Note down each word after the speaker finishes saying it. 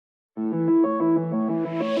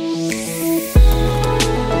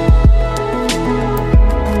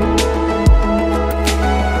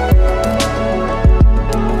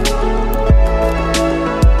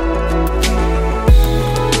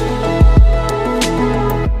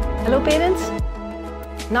parents?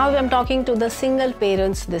 Now I'm talking to the single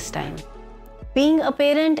parents this time. Being a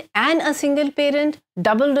parent and a single parent,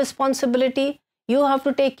 double responsibility. You have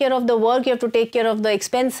to take care of the work, you have to take care of the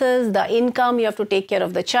expenses, the income, you have to take care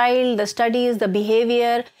of the child, the studies, the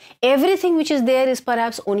behavior. Everything which is there is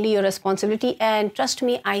perhaps only your responsibility. And trust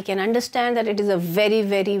me, I can understand that it is a very,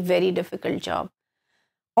 very, very difficult job.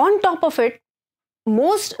 On top of it,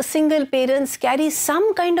 most single parents carry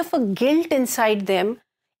some kind of a guilt inside them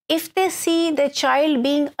if they see their child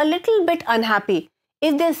being a little bit unhappy,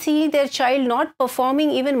 if they see their child not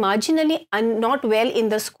performing even marginally and not well in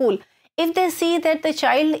the school, if they see that the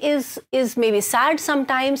child is maybe sad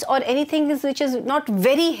sometimes or anything which is not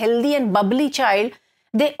very healthy and bubbly child,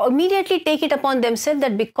 they immediately take it upon themselves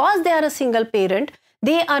that because they are a single parent,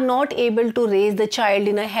 they are not able to raise the child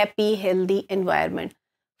in a happy, healthy environment.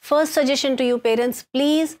 First suggestion to you parents,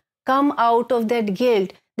 please come out of that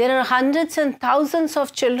guilt. There are hundreds and thousands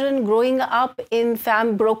of children growing up in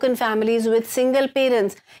broken families with single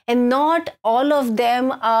parents, and not all of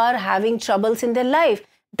them are having troubles in their life.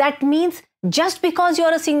 That means just because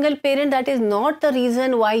you're a single parent, that is not the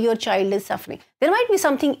reason why your child is suffering. There might be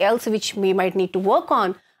something else which we might need to work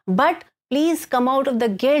on, but please come out of the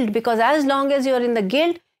guilt, because as long as you're in the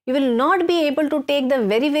guilt, you will not be able to take the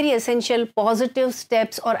very, very essential positive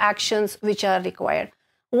steps or actions which are required.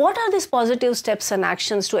 What are these positive steps and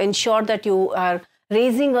actions to ensure that you are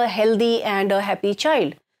raising a healthy and a happy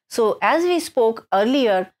child? So as we spoke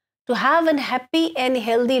earlier, to have a happy and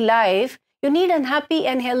healthy life, you need a happy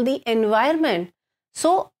and healthy environment.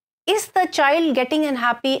 So is the child getting a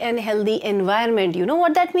happy and healthy environment? You know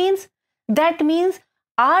what that means? That means,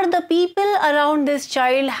 are the people around this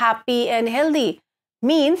child happy and healthy?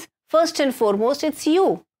 Means, first and foremost, it's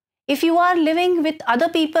you. If you are living with other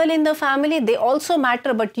people in the family, they also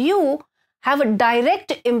matter, but you have a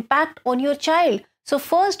direct impact on your child. So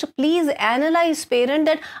first, please analyze, parent,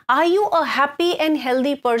 that are you a happy and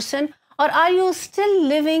healthy person, or are you still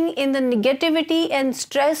living in the negativity and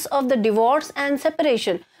stress of the divorce and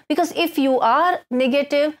separation? Because if you are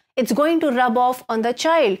negative, it's going to rub off on the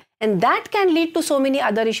child, and that can lead to so many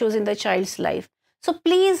other issues in the child's life. So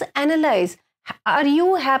please analyze. Are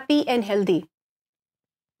you happy and healthy?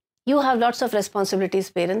 You have lots of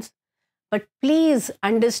responsibilities, parents, but please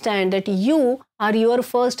understand that you are your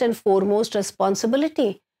first and foremost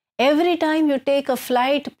responsibility. Every time you take a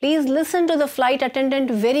flight, please listen to the flight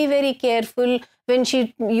attendant very, very careful. When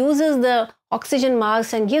she uses the oxygen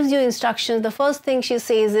mask and gives you instructions, the first thing she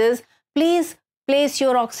says is, please place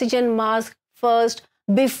your oxygen mask first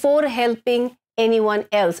before helping anyone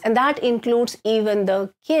else. And that includes even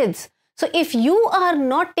the kids. So if you are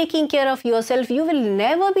not taking care of yourself, you will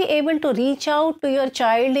never be able to reach out to your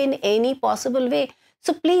child in any possible way.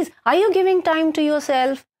 So please, are you giving time to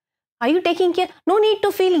yourself? Are you taking care? No need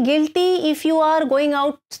to feel guilty if you are going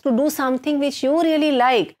out to do something which you really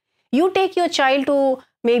like. You take your child to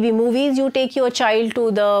maybe movies, you take your child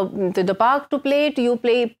to the park to play,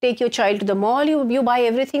 take your child to the mall, you buy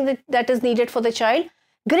everything that is needed for the child.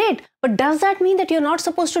 Great. But does that mean that you're not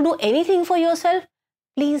supposed to do anything for yourself?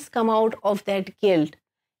 Please come out of that guilt.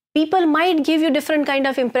 People might give you different kind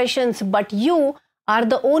of impressions, but you are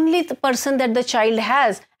the only person that the child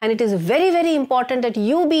has. And it is very, very important that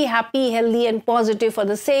you be happy, healthy, and positive for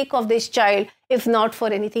the sake of this child, if not for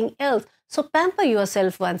anything else. So pamper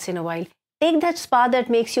yourself once in a while. Take that spa that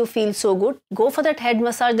makes you feel so good. Go for that head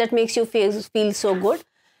massage that makes you feel so good.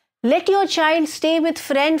 Let your child stay with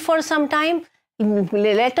friend for some time.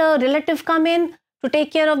 Let a relative come in to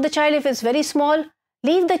take care of the child if it's very small.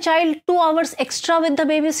 Leave the child 2 hours extra with the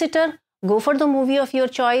babysitter. Go for the movie of your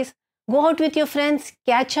choice. Go out with your friends.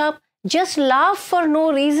 Catch up. Just laugh for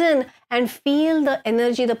no reason and feel the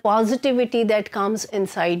energy, the positivity that comes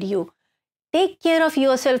inside you. Take care of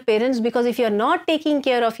yourself, parents, because if you're not taking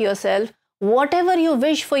care of yourself, whatever you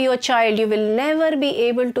wish for your child, you will never be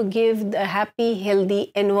able to give the happy,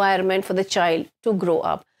 healthy environment for the child to grow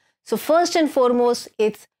up. So first and foremost,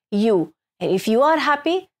 it's you. And if you are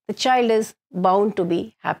happy, the child is bound to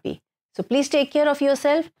be happy. So please take care of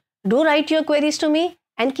yourself. Do write your queries to me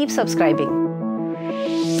and keep subscribing.